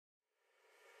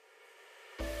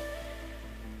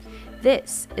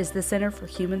This is the Center for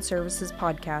Human Services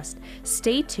podcast.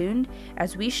 Stay tuned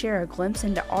as we share a glimpse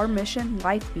into our mission,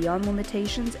 life beyond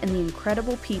limitations, and the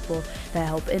incredible people that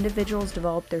help individuals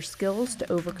develop their skills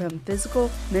to overcome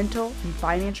physical, mental, and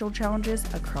financial challenges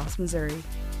across Missouri.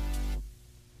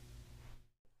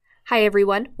 Hi,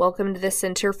 everyone. Welcome to the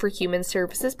Center for Human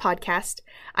Services podcast.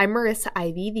 I'm Marissa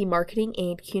Ivy, the Marketing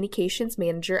and Communications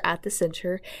Manager at the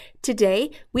Center.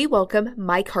 Today, we welcome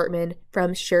Mike Hartman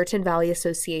from Chariton Valley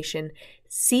Association.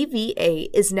 CVA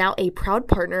is now a proud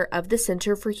partner of the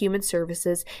Center for Human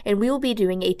Services, and we will be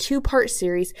doing a two-part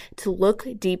series to look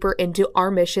deeper into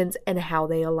our missions and how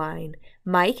they align.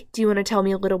 Mike, do you want to tell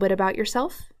me a little bit about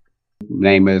yourself?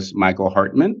 My name is Michael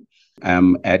Hartman.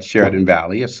 I'm at Chariton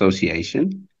Valley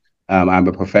Association. I'm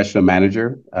a professional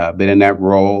manager. Been in that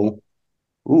role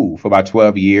for about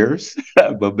 12 years,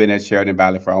 but been at Chariton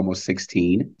Valley for almost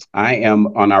 16. I am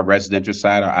on our residential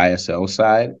side, our ISL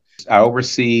side. I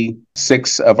oversee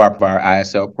 6 of our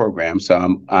ISL programs.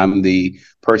 So I'm the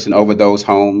person over those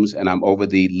homes, and I'm over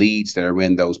the leads that are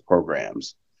in those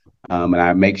programs. And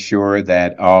I make sure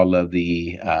that all of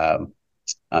the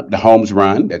homes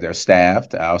run, that they're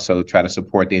staffed. I also try to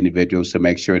support the individuals to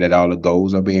make sure that all the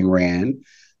goals are being ran.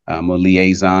 I'm a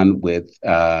liaison with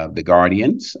the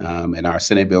Guardians and our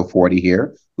Senate Bill 40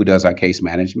 here, who does our case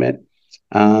management.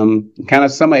 Kind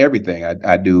of some of everything.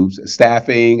 I do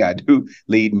staffing, I do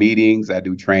lead meetings, I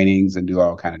do trainings, and do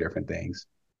all kind of different things.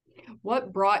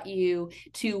 What brought you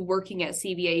to working at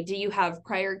CVA? Do you have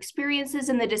prior experiences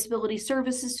in the disability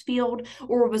services field,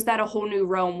 or was that a whole new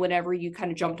realm whenever you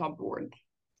kind of jumped on board?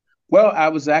 Well, I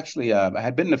was actually, I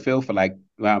had been in the field for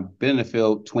been in the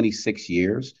field 26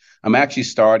 years. I'm actually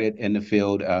started in the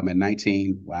field in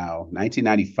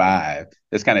 1995.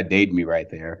 That's kind of dated me right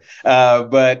there.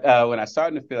 But when I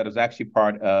started in the field, I was actually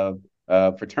part of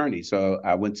fraternity. So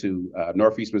I went to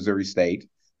Northeast Missouri State,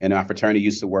 and our fraternity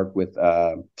used to work with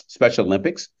Special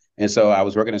Olympics. And so I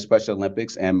was working in Special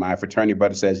Olympics, and my fraternity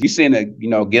brother says, "You seem to,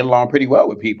 get along pretty well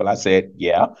with people." I said,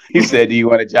 "Yeah." He said, "Do you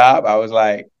want a job?" I was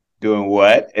like, "Doing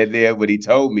what?" And then when he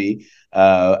told me,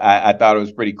 I thought it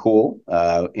was pretty cool.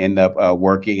 Ended up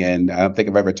working, and I don't think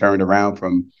I've ever turned around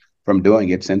from doing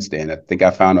it since then. I think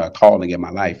I found a calling in my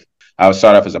life. I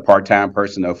started off as a part-time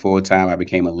person to full-time. I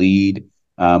became a lead.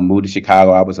 Moved to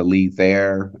Chicago. I was a lead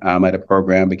there. At a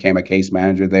program, became a case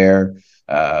manager there.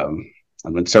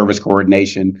 I'm in service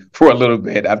coordination for a little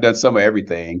bit. I've done some of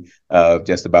everything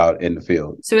just about in the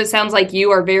field. So it sounds like you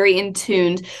are very in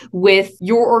tune with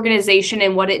your organization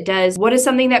and what it does. What is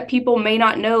something that people may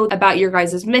not know about your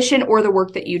guys' mission or the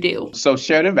work that you do? So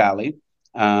Chariton Valley,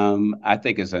 I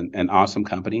think is an awesome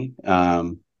company.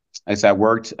 As I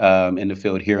worked in the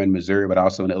field here in Missouri, but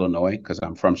also in Illinois, because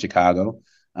I'm from Chicago.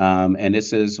 And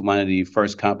this is one of the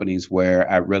first companies where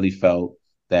I really felt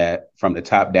that from the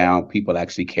top down, people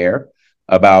actually care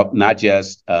about not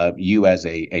just you as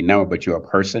a number, but you're a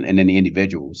person, and then the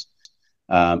individuals.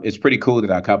 It's pretty cool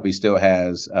that our company still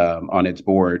has on its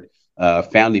board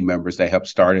family members that helped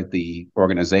started the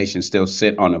organization still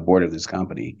sit on the board of this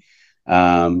company.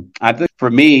 I think for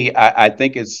me, I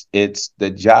think it's the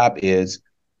job is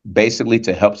basically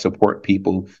to help support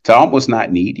people to almost not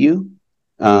need you.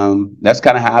 That's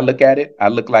kind of how I look at it. I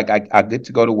look like I get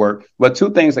to go to work. Well,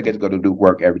 2 things I get to go to do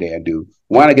work every day. I do.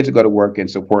 One, I get to go to work and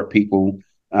support people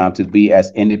to be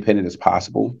as independent as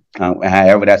possible,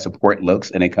 however that support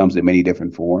looks, and it comes in many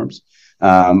different forms.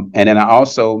 And then I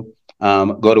also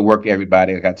go to work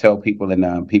everybody. Like I tell people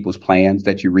in people's plans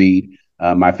that you read,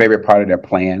 my favorite part of their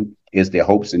plan is their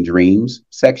hopes and dreams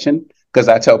section. Because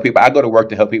I tell people, I go to work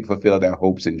to help people fulfill their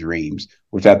hopes and dreams,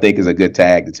 which I think is a good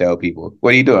tag to tell people.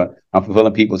 What are you doing? I'm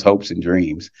fulfilling people's hopes and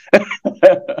dreams.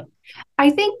 I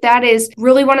think that is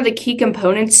really one of the key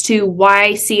components to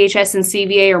why CHS and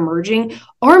CVA are merging.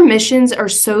 Our missions are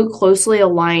so closely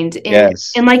aligned.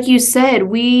 Yes. And like you said,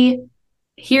 we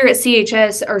here at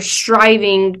CHS are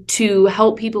striving to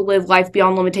help people live life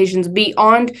beyond limitations,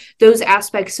 beyond those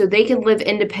aspects so they can live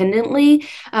independently.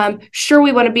 Sure,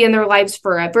 we want to be in their lives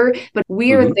forever, but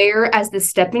we are there as the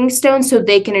stepping stone so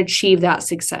they can achieve that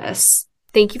success.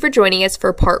 Thank you for joining us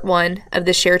for part 1 of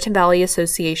the Chariton Valley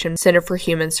Association Center for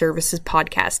Human Services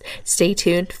podcast. Stay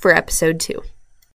tuned for episode 2.